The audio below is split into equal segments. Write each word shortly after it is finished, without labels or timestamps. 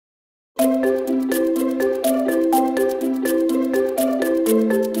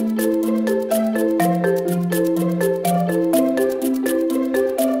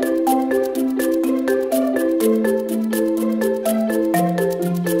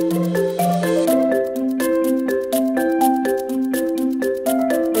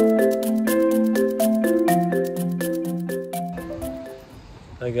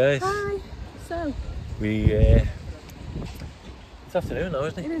Hi guys. Hi. So it's afternoon now,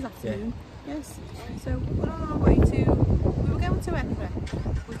 isn't it? it is afternoon. Yeah. Yes. So we're on our way to. We were going to Edinburgh.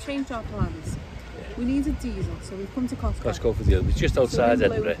 We've changed our plans. We needed diesel, so we've come to Costco. Costco for the other. It's just outside so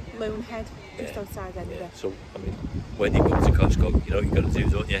Edinburgh. Lone Head, just outside Edinburgh. Yeah. So I mean, when you come to Costco, you know what you got to do,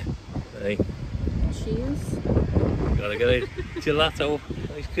 don't you? Hey. Cheers. Gotta get a gelato,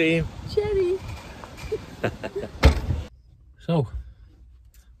 ice cream. Cherry. So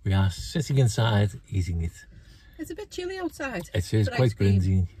we are sitting inside eating it. It's a bit chilly outside. It is quite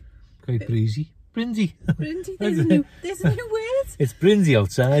brinzy, quite breezy. Brinzy. Brinzy. There's a new word. It's brinzy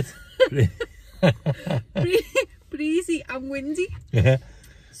outside. Breezy and windy. Yeah.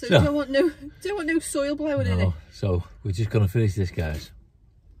 So you don't want no soil blowing in it. So we're just gonna finish this, guys.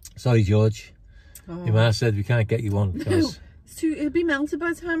 Sorry, George. Oh. Your ma said we can't get you one because it'll be melted by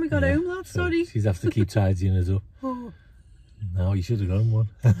the time we got home, lad. so sorry. she'd have to keep tidying it up. Oh. No, you should have gotten one.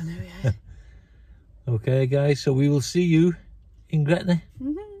 I know, yeah. Okay, guys. So we will see you in Gretna.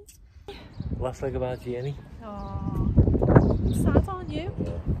 Mm-hmm. Last leg of our journey. Oh, sad, aren't you?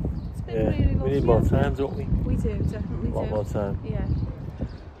 Yeah. It's been really lovely. We need more time, don't we? We do, definitely do. A lot more time. Yeah.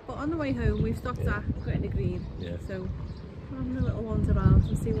 But on the way home, we've stopped at Gretna Green. Yeah. So we're having a little wander around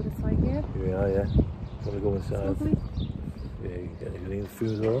and see what it's like here. Here we are, yeah. Gonna go inside. It's lovely. Yeah, you get the green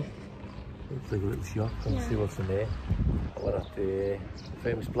food as well. Looks like a little shop. Let's see what's in there. We're at the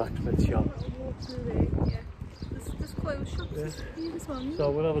famous blacksmith shop. Walk through there, yeah. There's clothes shops here as well.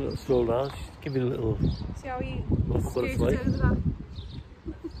 So we'll have a little stroll down. Just give you a little. See how he Look what it's like. over that.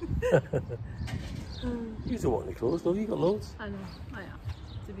 You don't want any clothes, though. You got loads. I know, I am,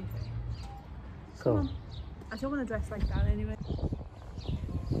 to be fair. So. Come on. I don't want to dress like that anyway.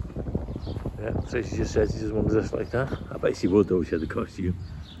 Yeah, so she just said she doesn't want to dress like that. I bet she would, though, if she had the costume.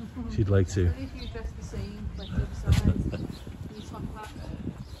 She'd like to. What if you dress the same, like the other side? You swap that.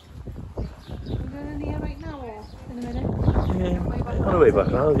 Are we going in here right now or in a minute? Yeah, on the way back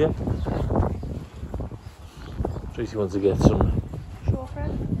around, yeah. Tracy wants to get some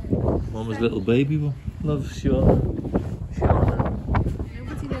Mama's little baby one. Love Shauna.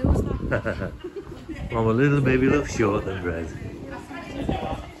 Nobody knows that. Mama little baby loves shortbread bread.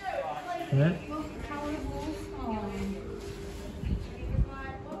 Yeah.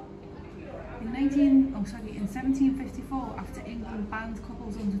 In 1754, after England banned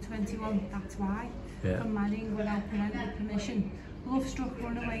couples under 21, that's why, from marrying without parental permission, love-struck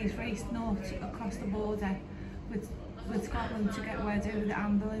runaways raced north across the border with Scotland to get word over the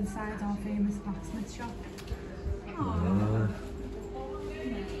anvil inside our famous blacksmith shop.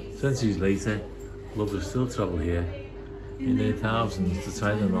 Centuries later, lovers still travel here in their thousands to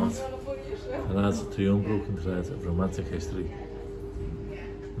tie the knot and add to the unbroken thread of romantic history.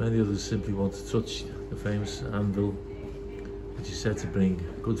 Many others simply want to touch the famous anvil, which is said to bring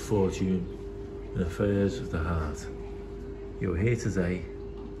good fortune in affairs of the heart. You're here today,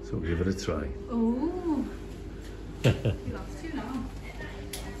 so give it a try. Oh, you lost two now.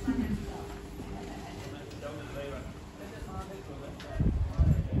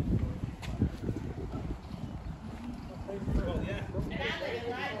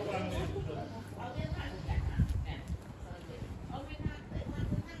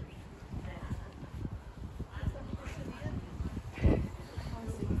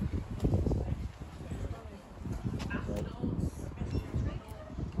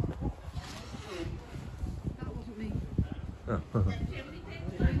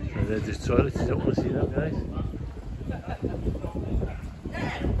 And they're just toilets, you don't want to see that, guys.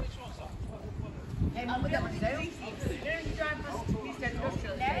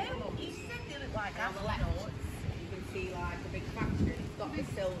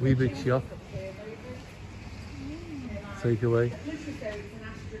 Wee big shop. Take away.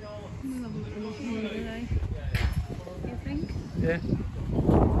 You think? Yeah.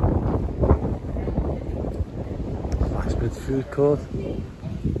 Blacksmith food court.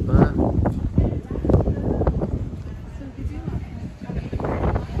 Bar.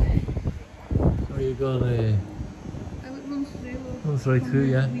 So you're going runs right through,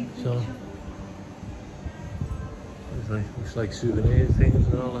 yeah. So looks like souvenir things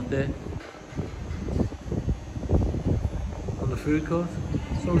and all that there. On the food court.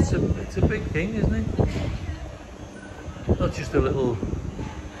 So it's a big thing, isn't it? Not just a little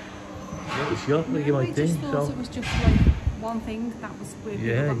little shop, like you might think. I thought it was just like one thing that was where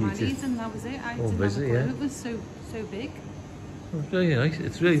people got married, and that was it. I didn't have a clue it was so big. Well, it's really nice.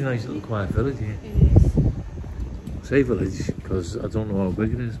 It's really nice little quiet village here. It is. Say village because I don't know how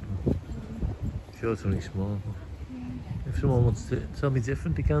big it is, but I'm sure it's only small. But if someone wants to tell me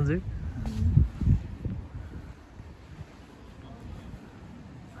different, they can do.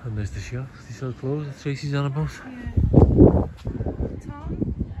 And there's the shop. They sell clothes that Tracy's on about. Yeah. Tartan?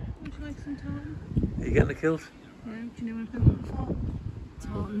 Would you like some tartan? Are you getting a kilt? Yeah, do you know what I've been looking for?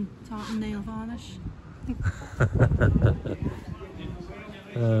 Tartan nail varnish.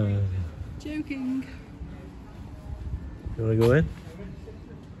 Joking. You want to go in?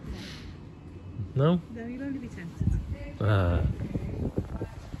 No? No, you'll only be tempted.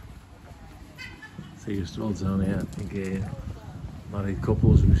 See you stroll down here. I think married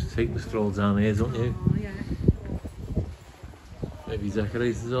couples who take the stroll down here, don't you? Oh, yeah. Maybe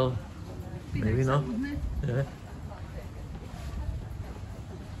decorated all. Maybe nice, not. Wouldn't it? Yeah.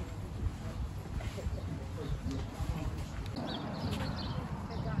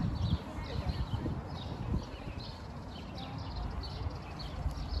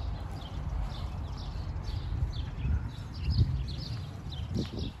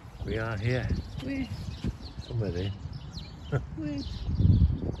 We are here. Where? Somewhere there. Where?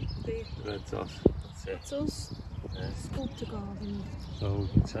 The red dot. That's it. It's us. Yeah. Sculptor garden. So we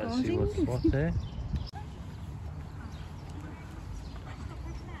can try to see what's there.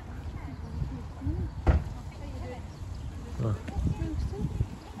 Oh.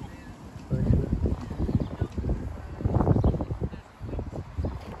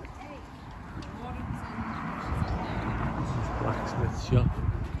 Blacksmith shop.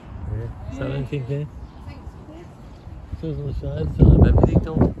 Yeah. Is that anything there? It says on the side, it's on everything,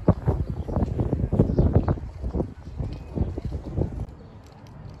 don't it?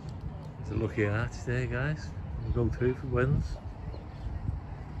 There's a lucky arch there, guys. We'll go through for wins.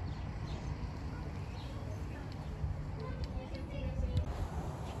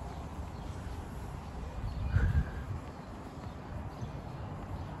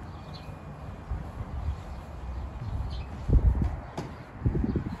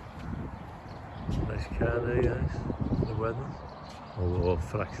 Nice car there, guys. The weather. Or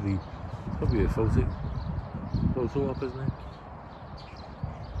for actually, probably a photo op, isn't it?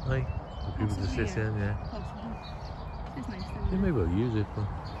 Aye. For people to sit in, yeah. Possibly. It's nice though. They may well use it, but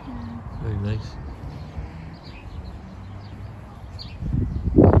very nice.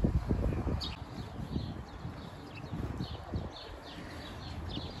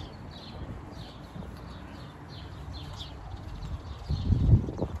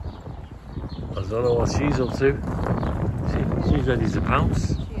 I don't know what she's up to. She's ready to pounce.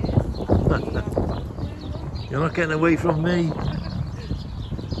 She is. You're not getting away from me.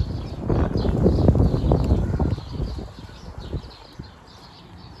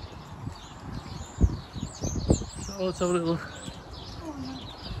 So let's have a little look.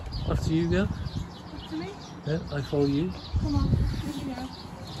 After you go. After me? Yeah, I follow you. Come on, here we go.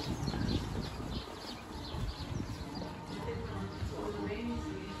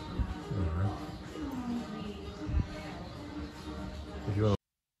 If you want.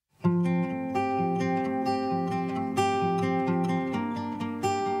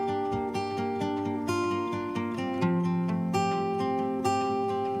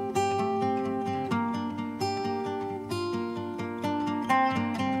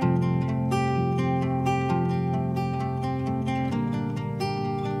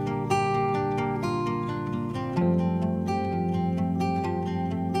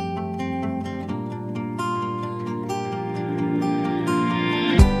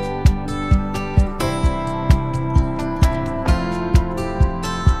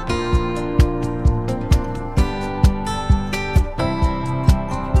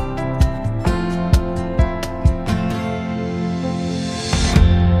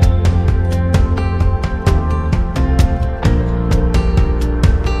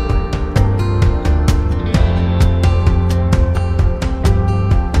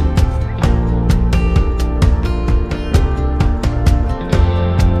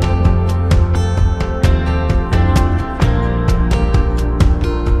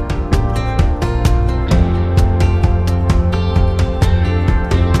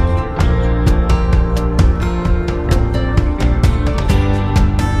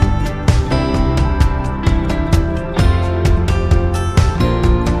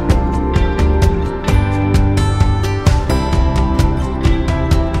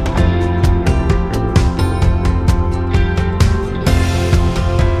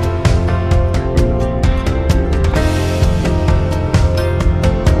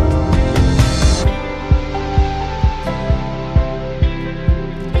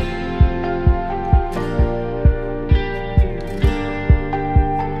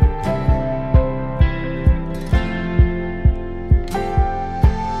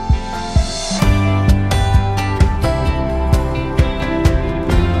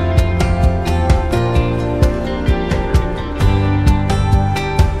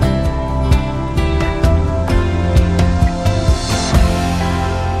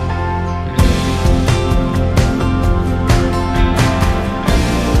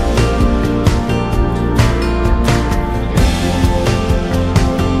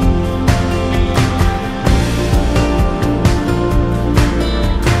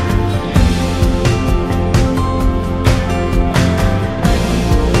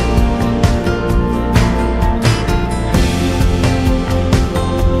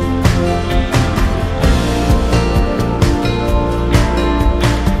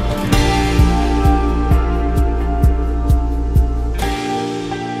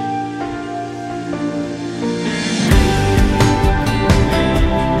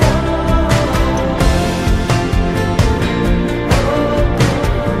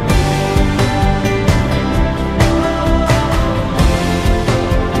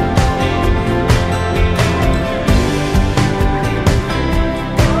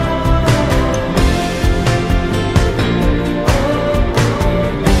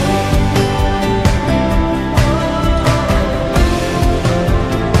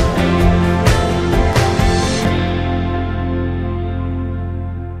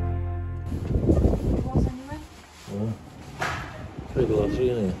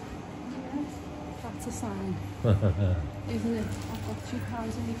 you? Yeah, that's a sign. Isn't it? I've got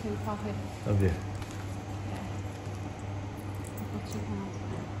 £2 in my coat pocket. Have you? Yeah. I've got £2.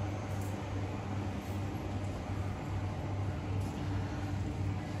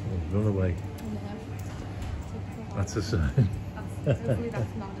 Oh, run away. No. That's a sign. Hopefully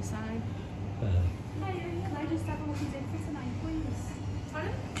that's not a sign. Can I just have a look at it for tonight, please?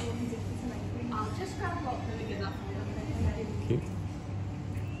 Pardon? A look at it for tonight, please. I'll just grab a look and get that for you. Thank you.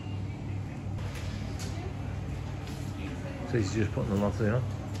 So she's just putting the lottery on.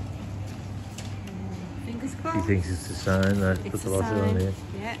 Fingers crossed. She thinks it's a sign that put the lottery on here.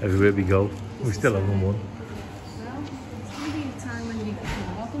 Yeah. Everywhere we go, we still haven't won. Well, it's going to be a time when you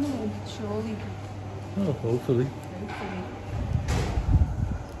are going to win, surely. Oh, hopefully. Hopefully.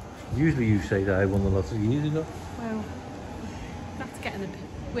 Usually you say that I won the lottery years ago. Well, that's getting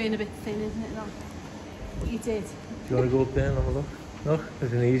weighing a bit thin, isn't it, though? But you did. Do you want to go up there and have a look? No,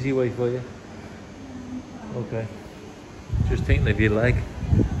 there's an easy way for you. Okay. Just thinking of your leg.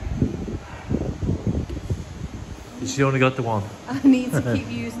 She only got the one. I need to keep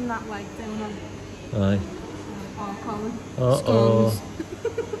using that leg, don't I? Aye. Oh, Colin. Uh-oh. Scones.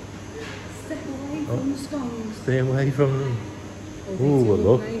 Step away from the scones. Stay away from them. Oh, Ooh, well,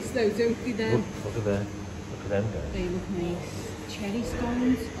 look. Nice though, don't be them. Look at them. Look at them guys. They look nice. Cherry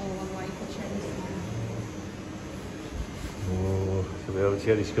scones. Oh, I like the cherry scones. Oh, should we have a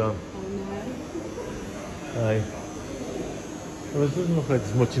cherry scone? Oh no. Aye. Well, it doesn't look like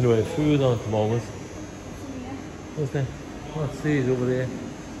there's much in the way of food on at the moment. What's there? What's these over there?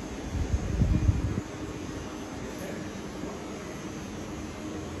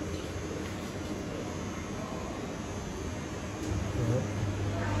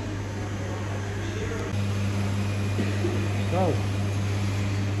 Oh.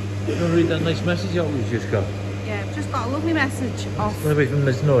 You want to read that nice message out we've just got? Yeah, I've just got a lovely message off. Maybe from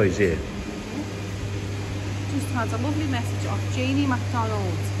this noise here. Just had a lovely message off Janie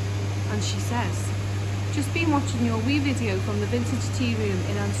MacDonald, and she says, just been watching your wee video from the vintage tea room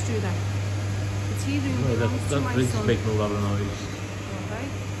in Anstruther. The tea room belongs to my son. Making a lot of noise. Okay.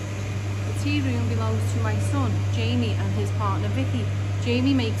 The tea room belongs to my son, Jamie, and his partner, Vicky.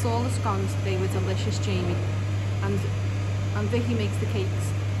 Jamie makes all the scones. They were delicious, Jamie. And Vicky makes the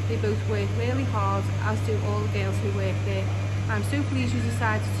cakes. They both work really hard, as do all the girls who work there. I'm so pleased you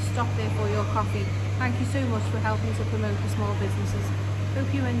decided to stop there for your coffee. Thank you so much for helping to promote the small businesses.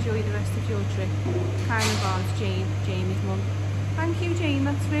 Hope you enjoy the rest of your trip. Kind regards, Jane, Jamie's mum. Thank you, Jane.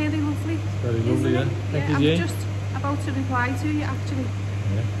 That's really lovely. Very lovely, yeah. Thank you, Jane. I'm just about to reply to you, actually.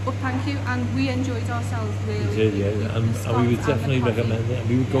 Yeah. But thank you, and we enjoyed ourselves really. We did, yeah. And we would definitely recommend it. And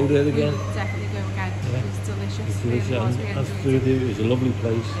we would go there again. We would definitely go again. Yeah. It was delicious. It's Really delicious. was. We enjoyed it. It was a lovely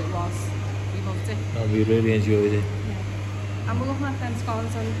place. It was. We loved it. And we really enjoyed it. Yeah. And we're looking at them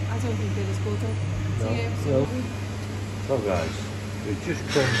scones, and I don't think they're as good to you. So guys, we've just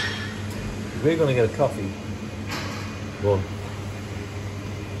come. We're going to get a coffee, but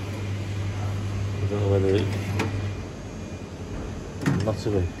I don't know whether lots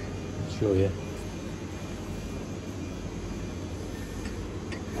of it. I'll show you.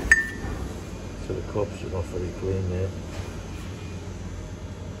 So the cups are not very clean there.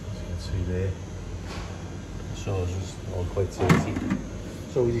 As you can see there. The sauce is all quite dirty.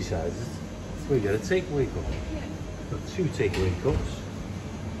 So we decided we get a takeaway cup. Got 2 takeaway cups.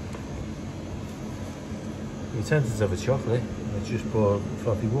 We tempted to have a chocolate. I just bought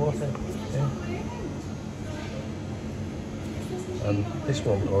frothy water. Yeah. And this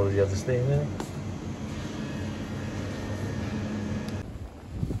one already has a stain in it.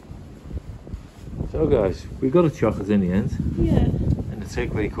 So guys, we got a chocolate in the end. Yeah. In the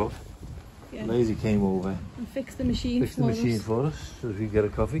takeaway cup. Yeah. Lazy came over and fixed the machine for us so we could get a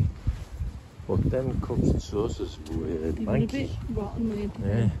coffee. But them cups and sauces were manky. A bit rotten, weren't they?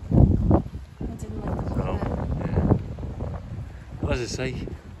 Yeah. I didn't like the colour. Yeah. As I say,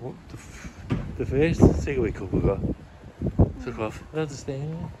 the first takeaway cup we got took off. That's a stain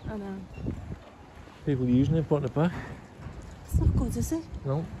in it. I know. People using it, putting it back. It's not good, is it?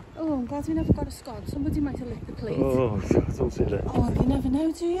 No. Oh, I'm glad we never got a scone. Somebody might have licked the plate. Oh, don't say that. Oh, you never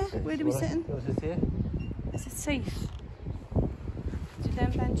know, do you? Where are we sitting? Can I sit here? Is it safe? Do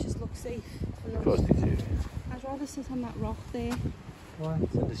them benches look safe? Of course they do. I'd rather sit on that rock there. Why?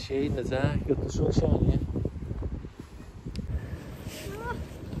 It's in the shade in the dark. You got the sunshine here. Ah,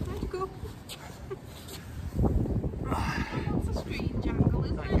 where'd you go? That's a strange angle,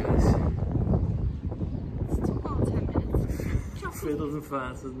 isn't it? Guys. It's took about 10 minutes. Fiddles and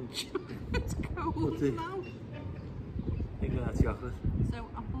farts, doesn't it? It's cold now. Think of that chocolate. So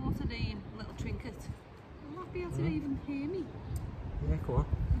I bought a little trinket. Will that be able to even hear me? Yeah, come on.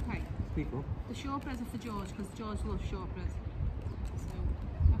 Okay. Speak up. The shortbreads are for George because George loves shortbread. So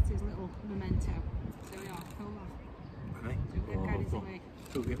that's his little memento. So we are. Hold on. Okay. Don't get carried away.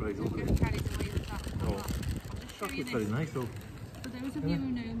 Don't get right Don't over get it. carried away with that. Oh. I'll just show you It's this. very nice though. For those of you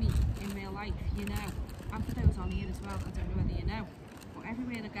who know me in real life, you know, and for those on here as well, I don't know whether you know, but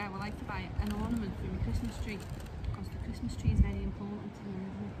everywhere I go I like to buy an ornament for my Christmas tree because the Christmas tree is very important to me,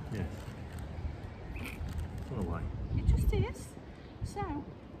 isn't it? Yes. Don't know why. It just is. So,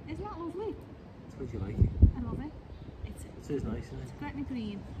 isn't that lovely? It's what you like it. I love it. It is nice, isn't it? It's Gretna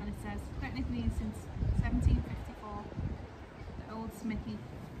Green, and it says Gretna Green since 1754. The old smithy,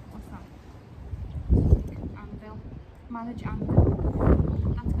 what's that? Anvil. Marriage anvil.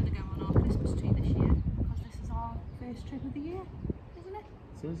 That's going to go on our Christmas tree this year because this is our first trip of the year, isn't it?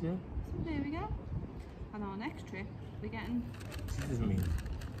 It is, yeah. So there we go. And our next trip, we're getting. This doesn't mean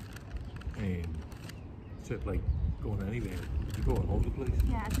trip like going anywhere. You go all over the place.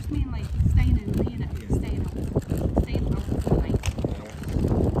 Yeah, I just mean like staying in the unit, staying out for the night.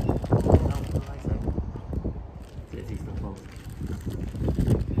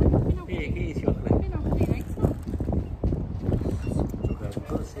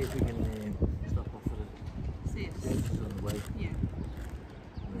 See if we can stop off for the services on the way. Yeah.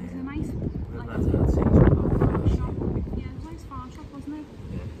 There's a nice shop. Yeah, there's a nice farm shop, wasn't it?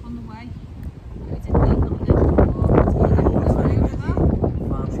 Yeah. On the way. We didn't leave nothing in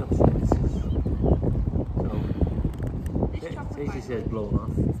Farmshop services. So, this chocolate tasty says blown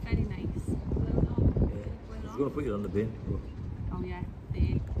off. It's very nice. Blown off. Yeah. I was going to put it on the bin. But... Oh yeah,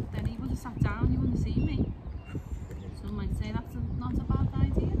 there. Then he would have sat down, you wouldn't have seen me. Some might say that's not a bad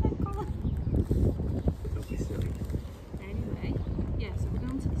idea then, Colin. Don't be silly. Anyway, yeah, so we're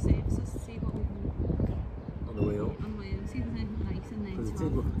going to the services to see what we can... On the way up. On the way up, see if there's anything nice in there. Because it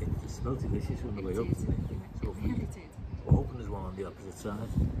did look, it smelled delicious on the way up, didn't it? So it really did. We're hoping there's one on the opposite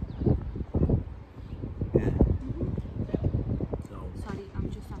side. Yeah. So... Sorry, I'm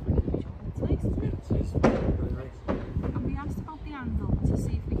just having a chocolate. It's nice, isn't it? Yeah, it is. Very nice. And we asked about the handle to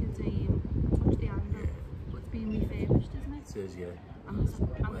see if we could touch the handle. It's being refurbished, isn't it? It is, yeah. And there's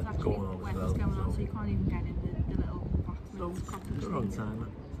actually weather's going on, so you can't even get in the little blacksmith's cottage. It's the wrong time,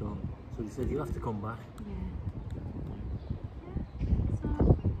 so he said you'll have to come back. Yeah. So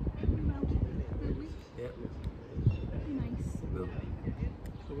we will. Will we? Yeah. Be nice. We will.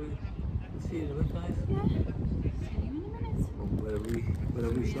 So we'll see you in a minute, guys. Yeah. See you in a minute.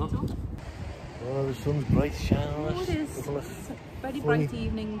 Wherever we stop. Oh, the sun's bright, shining on us. Oh, it is. It's a very bright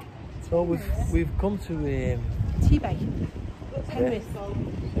evening. So we've come to Tebay. Penrith.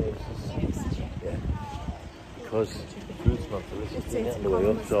 Yeah. Because the food's not delicious on the way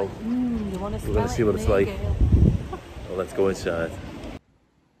up, so we're going to see what it's like. Well, let's go inside.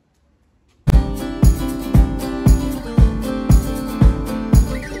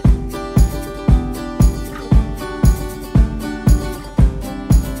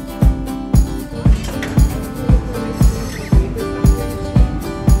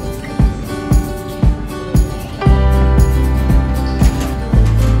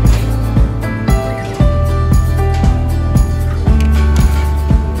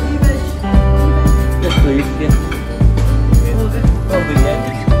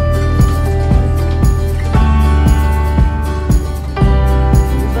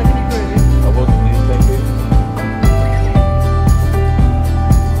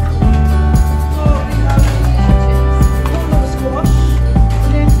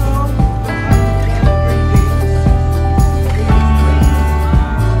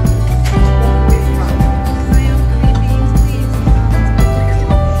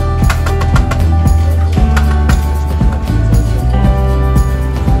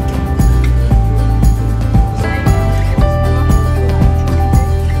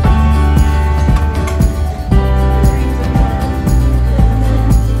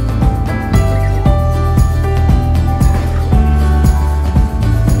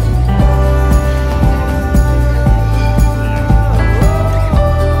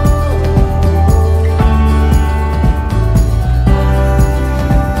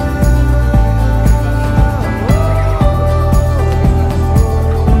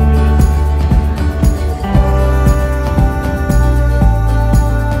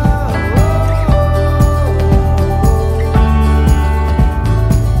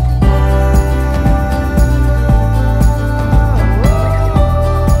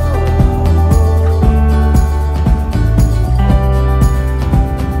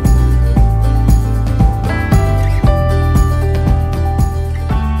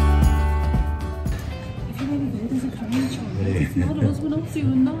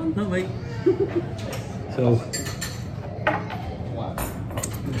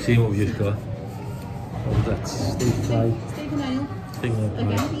 See what we just got. Oh, that's steak Thai. Steak and ale. Steak and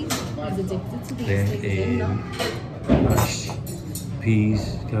ale. Again, he's addicted to these things. Mash,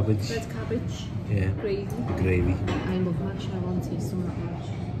 peas, cabbage. Red cabbage. Yeah. Gravy. Gravy. I love mash. I want to taste some of that mash.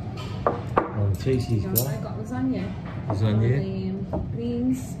 On tasty as I well. got lasagna. Lasagna.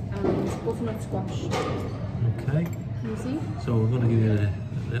 Greens and butternut squash. Okay. Can you see? So we're going to give you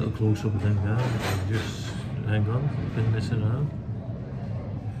a little close up of them now. Just hang on, spin this around.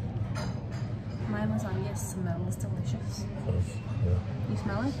 My lasagna smells delicious. Yeah. You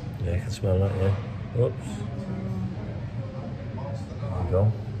smell it? Yeah, I can smell that, yeah. Oops. There we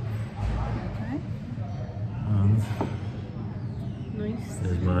go. Okay. And Nice.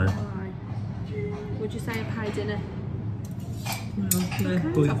 there's mine. Pie. Would you say a pie dinner? Okay,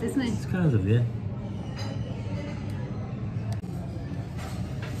 Kind of, isn't it? It's kind of, yeah.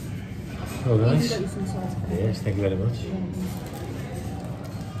 Oh, You nice. can get you some sauce. Yes, thank you very much.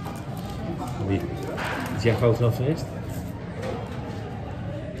 The jackfruit on first.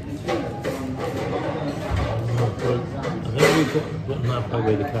 I think we've got that by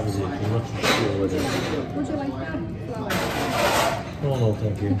where the cabbage is. I'm not too sure whether. Would you like that? Oh Flour? no,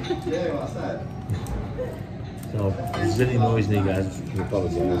 thank you. So, if there's any noise in you guys, we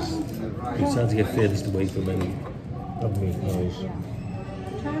apologise. We're trying to get furthest away from any of me noise. Yeah.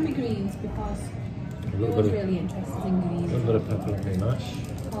 Try my greens because A little Colin's bit of, really interested in a greens. little bit of pepper in my mash.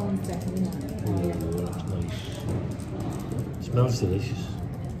 Colin's definitely not. Oh, that's nice. Smells delicious.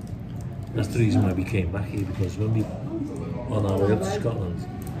 That's the reason why we came back here, because when we, on our way up to Scotland,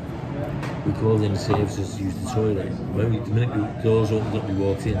 we called in the services to use the toilet. When we, the minute the doors opened up, we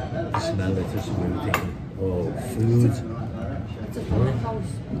walked in, the smell of it, and we were thinking, oh, food. It's a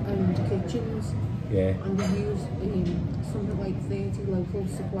farmhouse and kitchens, Yeah, and they use something like 30 local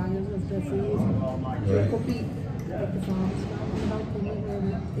suppliers of their food. So Yeah. it could be like the farms about coming where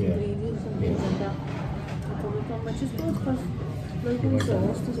the ingredients and things like that are coming from, which is good because local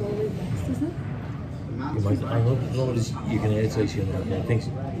sourced is always best, isn't it? you might, I know you can air taste you know, I think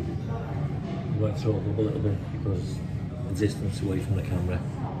you might talk up a little bit because the distance away from the camera.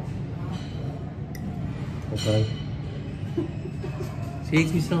 Okay. See,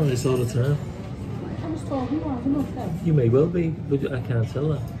 he's telling this all the time. I was talking loud enough then. You may well be, but I can't tell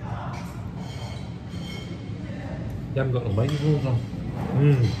that. You haven't got no microphones on.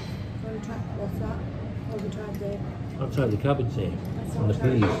 What's that? Oh, we tried there. I've tried the cabbage here and the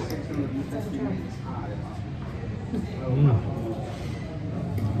peas. Let's have a try.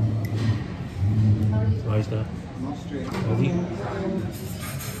 Nice that. Ready?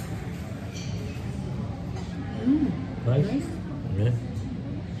 Nice? Yeah.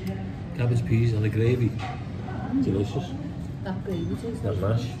 Cabbage, peas and the gravy. Delicious. That gravy tastes That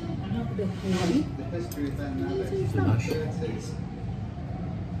mash. a bit heavy. The mash.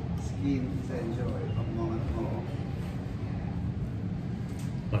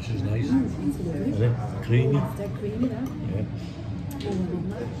 Mash is nice. It's lovely. Isn't it? Creamy. It's dead creamy now. Yeah.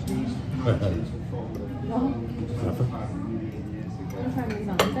 Oh, I love that. No, Pepper. I'm going to try my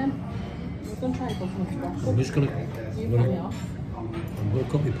lasagna then. I'm going to try butternut squash. I'm just gonna, You cut me off. I'm gonna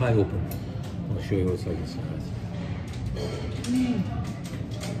cut my pie open. I'll show you what it's like inside.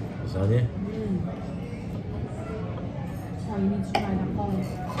 Lasagna. Oh, you need to try that Colin.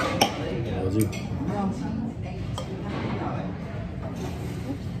 Yeah, I'll do.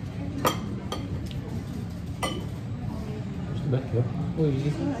 Just a bit, yeah. Oh,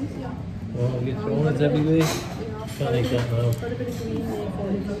 easy. Alright, yeah. Oh, you get thrown it everywhere. Yeah. Can't eat that now. Got a bit of green there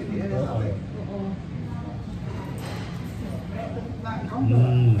for you.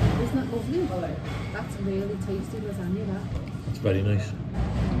 Mmm. Isn't that lovely? That's really tasty lasagna, that. It's very nice.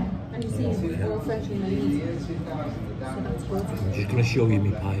 And you see, it's all freshly made. So that's good. I'm just gonna show you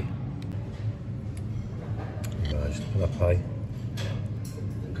my pie. Right, just put that pie.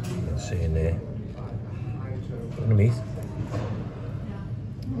 You can see in there. Put the meat.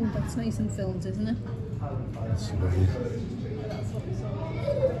 Oh, that's nice and filled, isn't it? That's lovely.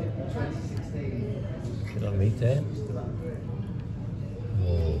 Get that meat there.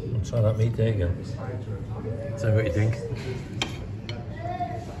 Oh, I'll try that meat there again. Tell me what you think.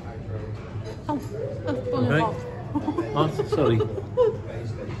 Oh, that's falling Right. apart. Oh, sorry.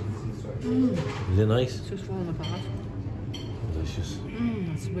 Is it nice? It's just falling apart. Delicious.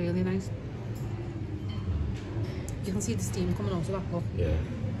 That's really nice. You can see the steam coming out of that pot. Yeah.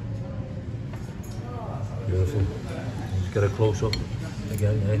 Beautiful. Just get a close up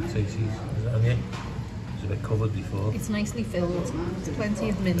again there. See, is that on you? It's a bit covered before. It's nicely filled. There's plenty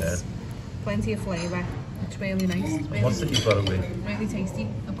of mince, plenty of flavour. It's really nice. It's really, What's it you've got it with? really tasty.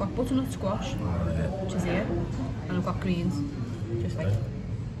 I've got butternut squash, which is here, and I've got greens, just like.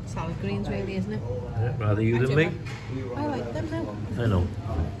 salad greens really, isn't it? Yeah, rather you than me. I like them now. I know.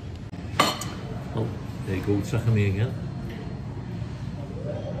 Oh, there you go, tracking me again.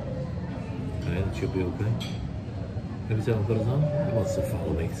 Okay, that should be okay. Every time I put it on, he wants to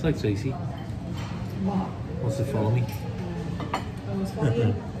follow me. It's like Tracy. What? Wants to follow me. I was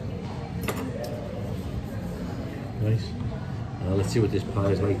following. Nice. Let's see what this pie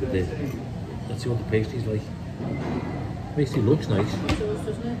is like with this. Let's see what the pastry's like. Pastry looks nice. It does,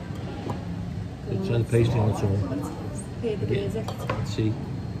 doesn't it? Let's try the pastry on its own. Let's see.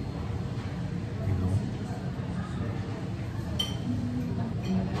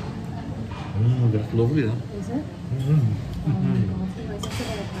 That's lovely, that. Is it? Mm-hmm.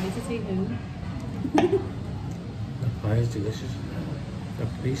 That pie is delicious. That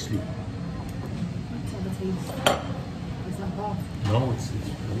pastry. Let's have a taste. Is that hot? No, it's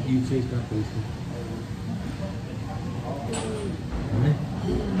you taste that pastry. Isn't it?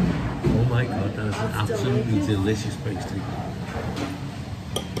 Oh my god, that is an absolutely delicious pastry.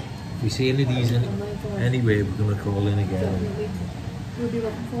 If we see any of these anywhere, we're going to call in again. We'll be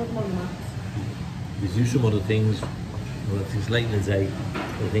looking for them on the maps. We do some other things. Well, it's late in the day.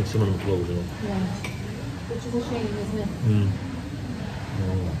 I think some of them closing up. Yeah. Which is a shame, isn't it?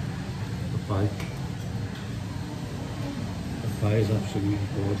 Oh, the pie. The pie is absolutely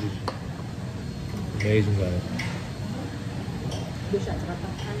gorgeous. Amazing, guys. Wish I'd had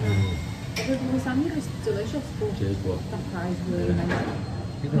that pie. The sandwich is delicious, but Cheers, what? that pie is really nice.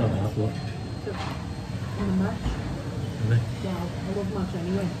 You can have half, look. And the mash. Isn't it? Wow, I love mash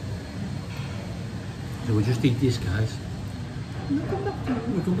anyway. So we'll just eat this, guys. We'll come back to you.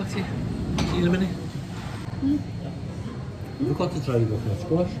 We'll come back to you. See you in a minute. We forgot to try the butternut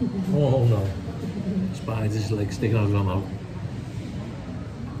squash. Oh no. Spiders like sticking out of our mouth.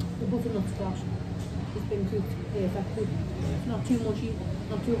 The butternut squash has been cooked perfectly. Not too mushy,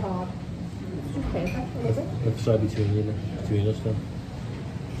 not too hard. It's just perfect. I love it. Let's try between us then.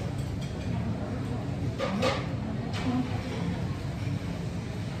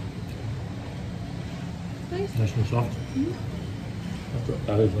 Nice. Nice and soft.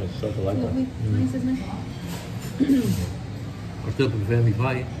 That is nice, soft. I like Lovely. that. Nice, isn't it? I still prefer me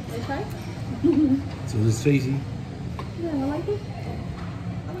pie. Okay. So there's Tracy. Yeah, I like it.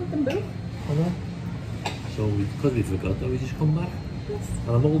 I like them both. Oh no. So because we forgot that, we just come back. Yes.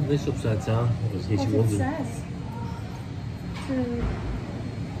 And I'm holding this upside down. In case you What it wondered. says.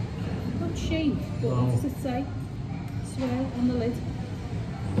 Not shape, but what does it say? Swirl on the lid.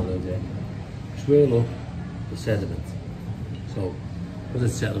 Swirl up the sediment. So, because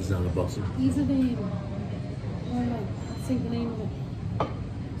it settles down the bottom. These are the, let's see the name of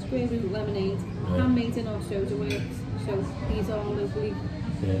it. Square root lemonade, handmade in our soda works. So these are locally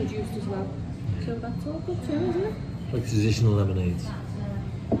produced as well. So that's all good too, isn't it? Like traditional lemonades.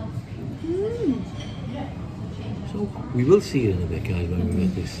 So we will see it in a bit, guys, when we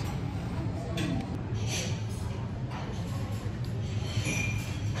make this.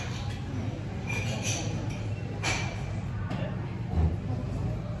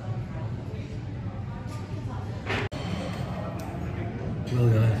 Well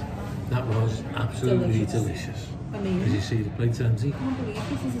guys, that was absolutely delicious. Amazing. As you see, the plate's empty. I can't believe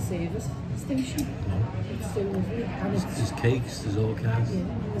this is a service station. No. It's so lovely. And There's cakes, there's all kinds. yeah,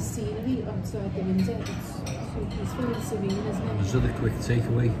 and the scenery outside the window, it's so peaceful and serene, isn't it? There's other quick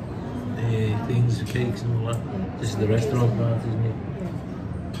takeaway things, cakes and all that. Yeah. This is the restaurant part, isn't it?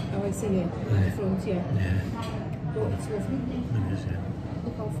 Yeah. Oh, I see it. In the front, yeah. Yeah. But it's lovely. It is, yeah.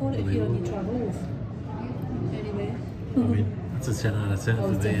 Look out for it if you're on your travels. Anyway. I mean, that's a 10 out of 10 Oh,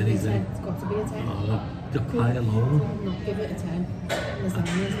 for it's me, definitely a 10. anything. It's got to be a 10. Oh, the pie alone. Could not give it a 10.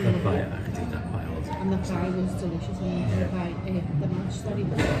 Lasagna's The pie, lovely. I could eat that pie all the time. And the pie was delicious. And the pie, the mash that he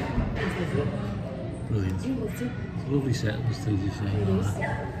put was lovely. Brilliant. You loved it. It's a lovely setting, as Tracy was saying. It all is.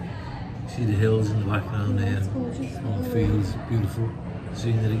 that. See the hills in the background there, It's gorgeous. all the fields, beautiful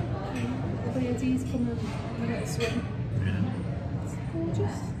scenery. The birdies come and have a little swim. Yeah. It's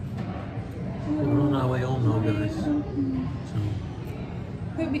gorgeous. We're on our way home now, guys. So,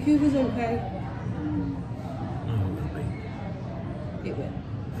 Hope your Cougar's okay. oh, it will be. It will.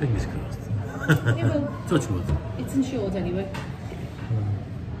 Fingers crossed. It will. Touch wood. It's insured anyway.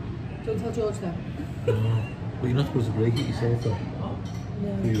 Don't tell George that. No. But you're not supposed to break it yourself, though.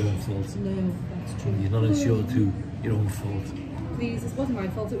 No. For your own fault. No, that's true. You're not insured to your own fault. Please, it wasn't my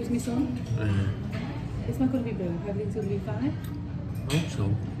fault, it was my son. It's not going to be broke, everything's going to be fine. I hope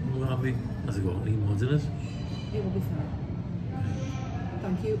so. We're happy. Has it got any more dinners? It will be fine.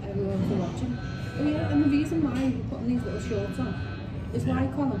 Thank you everyone for watching. Oh yeah, and the reason why we're putting these little shorts on is why,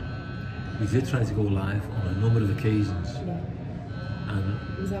 Colin? We did try to go live on a number of occasions, Yeah. and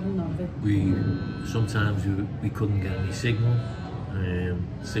he was having none of it. Sometimes we couldn't get any signal.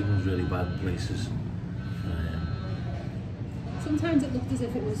 Signal's really bad in places. Sometimes it looked as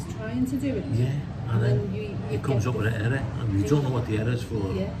if it was trying to do it. Yeah, and then it comes up with an error, and we don't know what the error is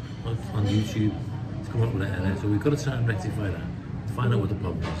for. Yeah. On YouTube, it's coming up with an error, so we've got to try and rectify that, to find out what the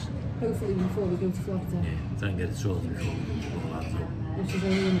problem is. Hopefully before we go to Florida. Yeah, try and get it sorted before we go that up. Which is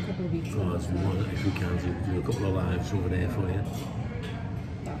only in a couple of weeks. Because we want, if we can, do a couple of lives over there for you.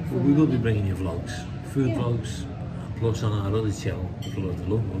 But we will be bringing you vlogs, food vlogs, plus on our other channel, for the love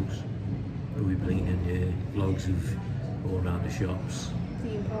vlogs, we'll be bringing in you vlogs of going around the shops,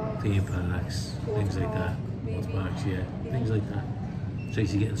 theme parks, things like that, water parks, yeah, things like that.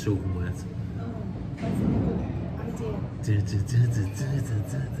 Tracy getting soaking wet. Oh, that's a good idea.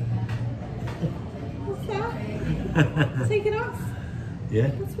 What's that? Take it off. Yeah.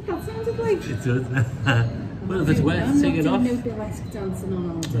 That's what that sounded like. It does. Well, if it's wet, take it off. I'm not doing no burlesque dancing on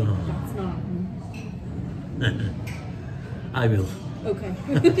all day. Oh. That's not happening. I will. Okay.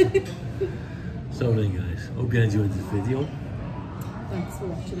 So then guys, hope you enjoyed this video. Thanks for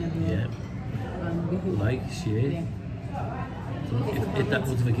watching everyone. Yeah. And we hope, Like, share. Yeah. Hit that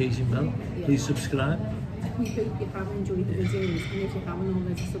notification bell. Please subscribe. We hope you have enjoyed the videos, and if you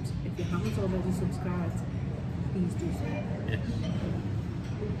haven't already subscribed, please do so. Yes.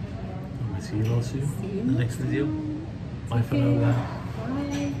 I'll see you all soon in the next video. Bye for now.